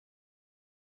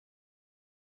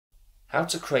How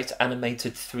to create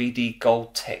animated 3D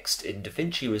gold text in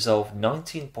DaVinci Resolve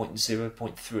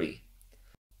 19.0.3.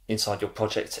 Inside your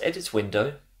Project Edit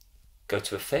window, go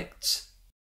to Effects.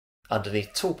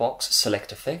 Underneath Toolbox,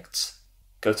 select Effects.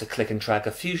 Go to click and drag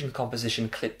a Fusion composition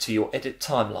clip to your edit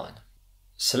timeline.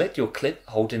 Select your clip,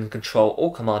 hold in Control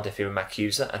or Command if you're a Mac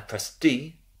user, and press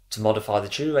D to modify the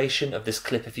duration of this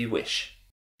clip if you wish.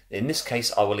 In this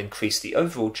case, I will increase the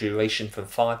overall duration from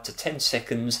 5 to 10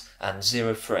 seconds and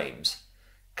 0 frames.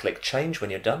 Click Change when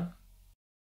you're done.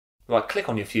 Right-click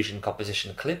on your Fusion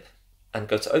composition clip and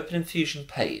go to Open in Fusion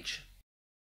page.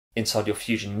 Inside your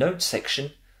Fusion Node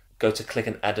section, go to click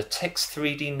and add a Text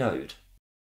 3D node.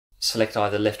 Select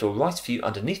either left or right view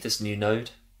underneath this new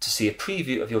node to see a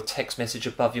preview of your text message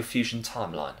above your Fusion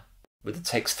timeline. With the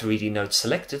Text 3D node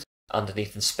selected,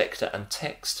 underneath Inspector and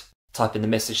Text, type in the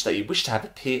message that you wish to have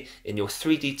appear in your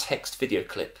 3D text video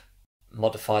clip.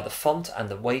 Modify the font and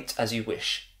the weight as you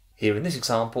wish. Here in this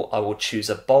example, I will choose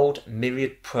a bold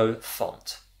Myriad Pro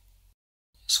font.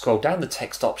 Scroll down the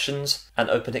text options and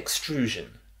open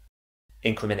Extrusion.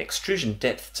 Increment extrusion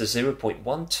depth to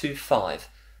 0.125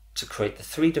 to create the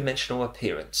three-dimensional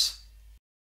appearance.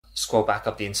 Scroll back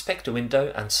up the Inspector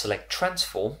window and select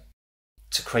Transform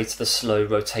to create the slow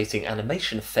rotating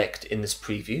animation effect in this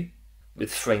preview.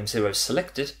 With frame 0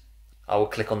 selected, I will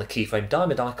click on the keyframe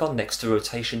diamond icon next to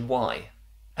rotation Y,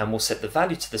 and will set the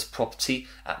value to this property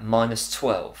at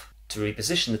 -12 to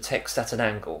reposition the text at an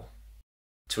angle.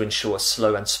 To ensure a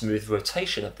slow and smooth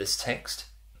rotation of this text,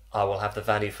 I will have the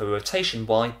value for rotation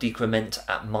Y decrement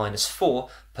at -4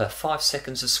 per 5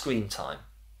 seconds of screen time.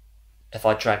 If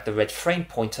I drag the red frame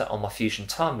pointer on my Fusion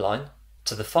timeline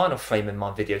to the final frame in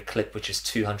my video clip, which is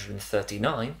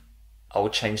 239, I will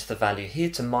change the value here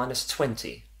to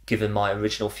 -20, given my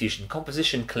original Fusion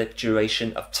composition clip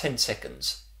duration of 10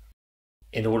 seconds.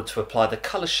 In order to apply the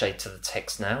color shade to the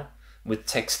text now, with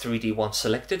Text 3D1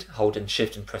 selected, hold in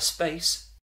Shift and press Space,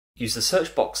 use the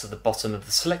search box at the bottom of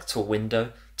the Select Tool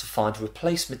window to find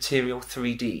Replace Material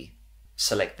 3D.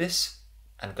 Select this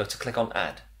and go to click on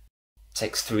Add.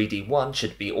 Text 3D1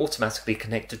 should be automatically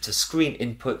connected to screen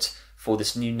input for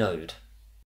this new node.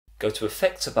 Go to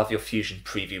Effects above your Fusion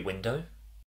preview window,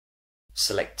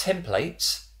 select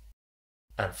Templates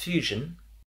and Fusion,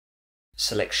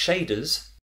 select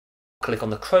Shaders, click on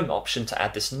the Chrome option to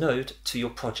add this node to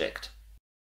your project.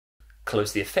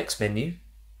 Close the Effects menu.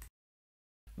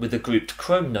 With the grouped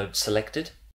Chrome node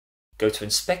selected, go to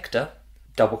Inspector,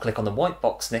 double-click on the white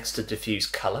box next to Diffuse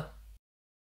Color,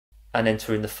 and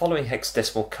enter in the following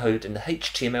hexadecimal code in the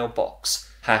HTML box,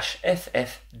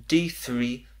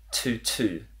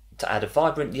 #FFD322, to add a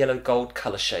vibrant yellow-gold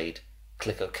color shade.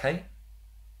 Click OK.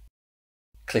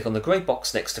 Click on the grey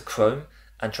box next to Chrome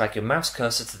and drag your mouse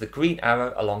cursor to the green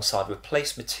arrow alongside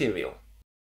Replace Material.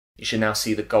 You should now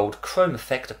see the gold chrome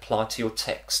effect applied to your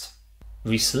text.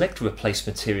 Reselect Replace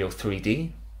Material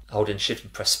 3D, hold in Shift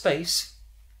and press Space,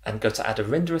 and go to Add a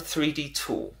Renderer 3D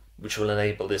tool, which will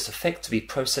enable this effect to be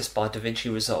processed by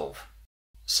DaVinci Resolve.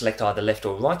 Select either left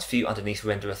or right view underneath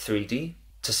Renderer 3D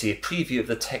to see a preview of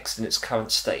the text in its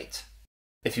current state.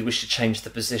 If you wish to change the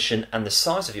position and the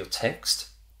size of your text,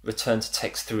 return to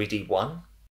Text 3D1,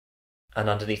 and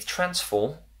underneath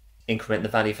Transform, increment the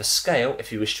value for scale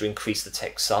if you wish to increase the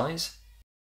text size,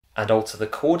 and alter the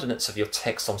coordinates of your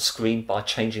text on screen by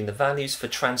changing the values for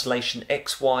translation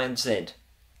X, Y, and Z,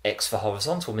 X for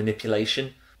horizontal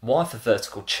manipulation, Y for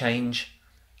vertical change,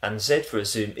 and Z for a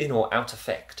zoom in or out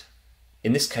effect.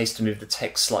 In this case, to move the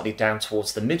text slightly down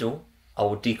towards the middle, I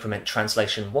will decrement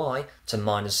translation Y to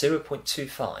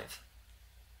 -0.25.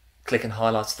 Click and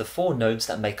highlight the 4 nodes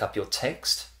that make up your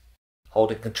text.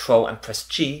 Hold in Ctrl and press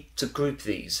G to group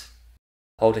these.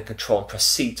 Hold in Ctrl and press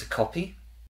C to copy.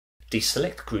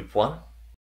 Deselect Group 1.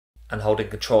 And hold in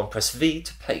Ctrl and press V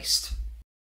to paste.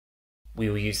 We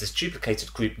will use this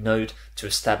duplicated group node to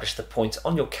establish the point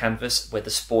on your canvas where the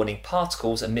spawning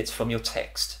particles emit from your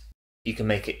text. You can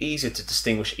make it easier to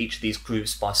distinguish each of these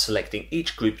groups by selecting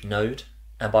each group node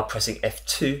and by pressing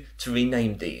F2 to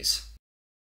rename these.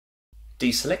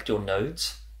 Deselect your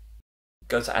nodes.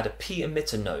 Go to add a P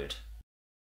emitter node.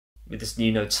 With this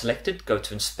new node selected, go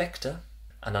to Inspector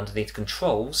and underneath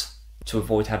Controls, to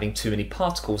avoid having too many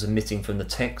particles emitting from the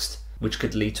text, which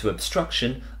could lead to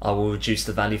obstruction, I will reduce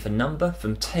the value for number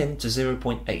from 10 to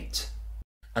 0.8.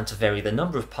 And to vary the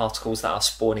number of particles that are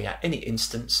spawning at any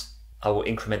instance, I will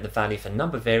increment the value for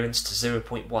number variance to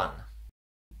 0.1.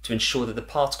 To ensure that the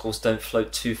particles don't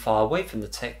float too far away from the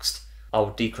text, I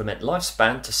will decrement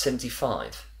lifespan to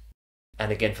 75.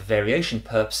 And again, for variation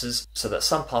purposes, so that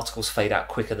some particles fade out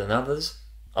quicker than others,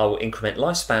 I will increment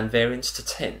lifespan variance to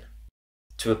 10.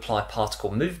 To apply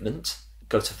particle movement,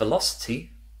 go to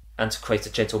velocity, and to create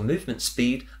a gentle movement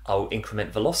speed, I will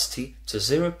increment velocity to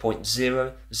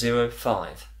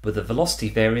 0.005 with a velocity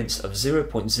variance of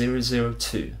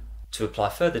 0.002 to apply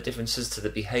further differences to the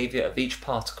behaviour of each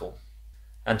particle.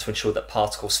 And to ensure that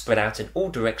particles spread out in all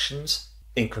directions,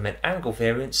 increment angle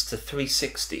variance to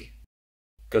 360.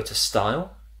 Go to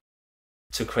Style.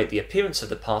 To create the appearance of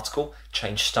the particle,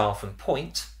 change style from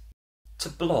point to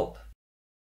blob.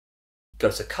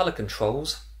 Go to Colour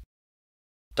Controls,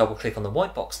 double click on the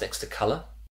white box next to Colour,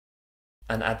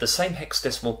 and add the same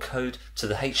hexadecimal code to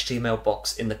the HTML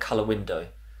box in the Colour window,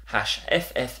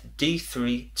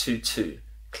 #FFD322.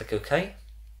 Click OK.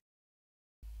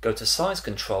 Go to Size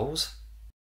Controls.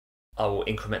 I will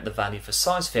increment the value for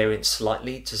size variance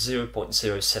slightly to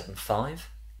 0.075,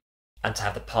 and to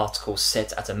have the particles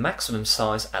set at a maximum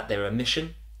size at their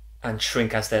emission, and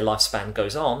shrink as their lifespan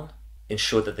goes on,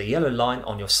 ensure that the yellow line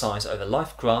on your size over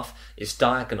life graph is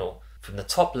diagonal from the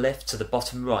top left to the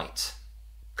bottom right.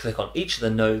 Click on each of the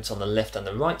nodes on the left and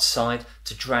the right side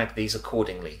to drag these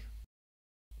accordingly.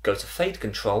 Go to Fade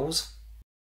Controls.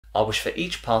 I wish for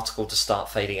each particle to start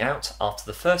fading out after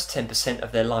the first 10%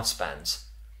 of their lifespans.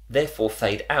 Therefore,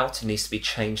 fade out needs to be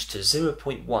changed to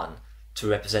 0.1 to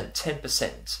represent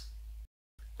 10%.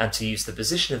 And to use the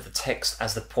position of the text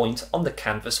as the point on the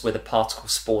canvas where the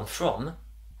particles spawn from,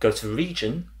 go to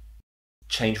Region,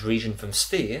 change Region from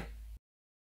Sphere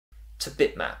to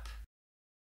Bitmap.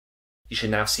 You should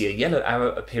now see a yellow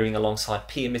arrow appearing alongside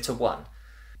P emitter 1.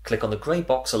 Click on the grey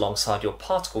box alongside your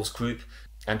particles group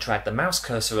and drag the mouse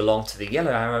cursor along to the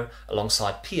yellow arrow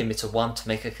alongside P emitter 1 to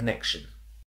make a connection.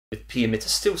 With P emitter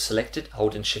still selected,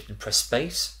 hold and shift and press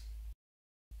space,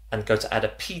 and go to add a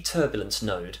P turbulence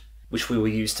node, which we will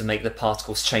use to make the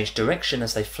particles change direction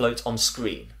as they float on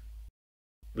screen.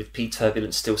 With P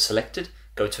turbulence still selected,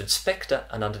 go to Inspector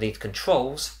and underneath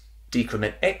Controls,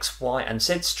 decrement X, Y and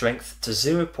Z strength to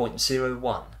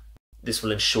 0.01. This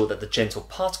will ensure that the gentle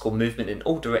particle movement in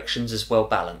all directions is well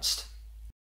balanced.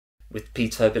 With P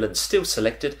turbulence still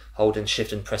selected, hold and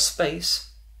shift and press space,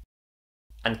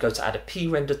 and go to add a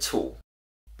P-render tool.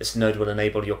 This node will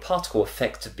enable your particle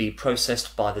effect to be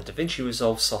processed by the DaVinci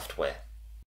Resolve software.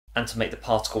 And to make the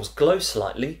particles glow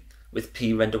slightly, with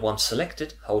P-render 1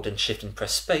 selected, hold and shift and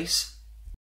press space,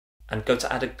 and go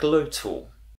to add a glow tool.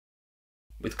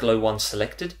 With glow 1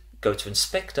 selected, go to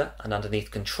Inspector and underneath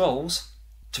Controls.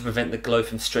 To prevent the glow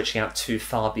from stretching out too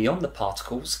far beyond the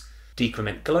particles,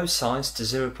 decrement glow size to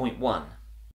 0.1.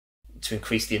 To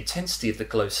increase the intensity of the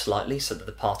glow slightly so that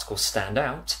the particles stand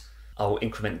out, I will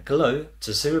increment glow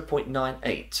to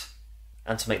 0.98.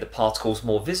 And to make the particles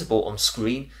more visible on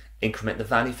screen, increment the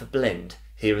value for blend.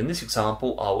 Here in this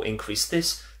example, I will increase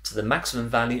this to the maximum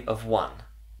value of 1.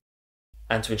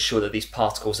 And to ensure that these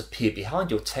particles appear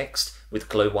behind your text, with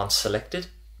glow 1 selected,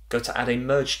 go to add a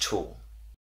merge tool.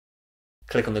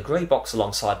 Click on the grey box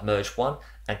alongside merge 1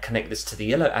 and connect this to the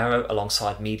yellow arrow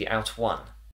alongside media out 1.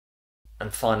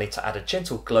 And finally, to add a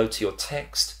gentle glow to your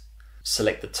text,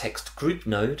 select the text group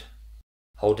node,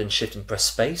 hold and shift and press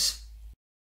space,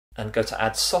 and go to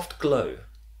add soft glow.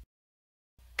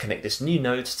 Connect this new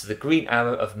node to the green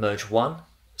arrow of merge 1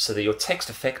 so that your text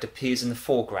effect appears in the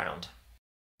foreground.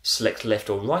 Select left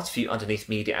or right view underneath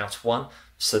media out 1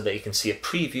 so that you can see a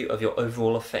preview of your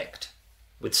overall effect.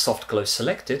 With soft glow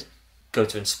selected, go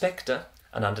to Inspector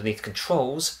and underneath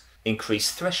Controls,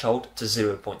 increase threshold to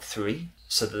 0.3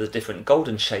 so that the different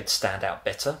golden shades stand out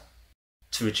better.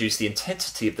 To reduce the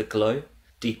intensity of the glow,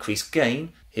 decrease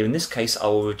gain. Here in this case I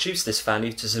will reduce this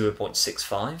value to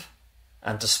 0.65.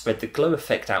 And to spread the glow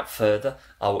effect out further,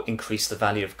 I will increase the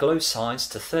value of glow size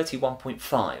to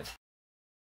 31.5.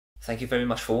 Thank you very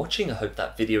much for watching. I hope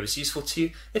that video was useful to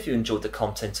you. If you enjoyed the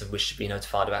content and wish to be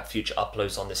notified about future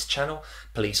uploads on this channel,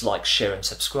 please like, share and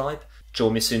subscribe.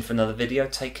 Join me soon for another video.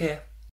 Take care.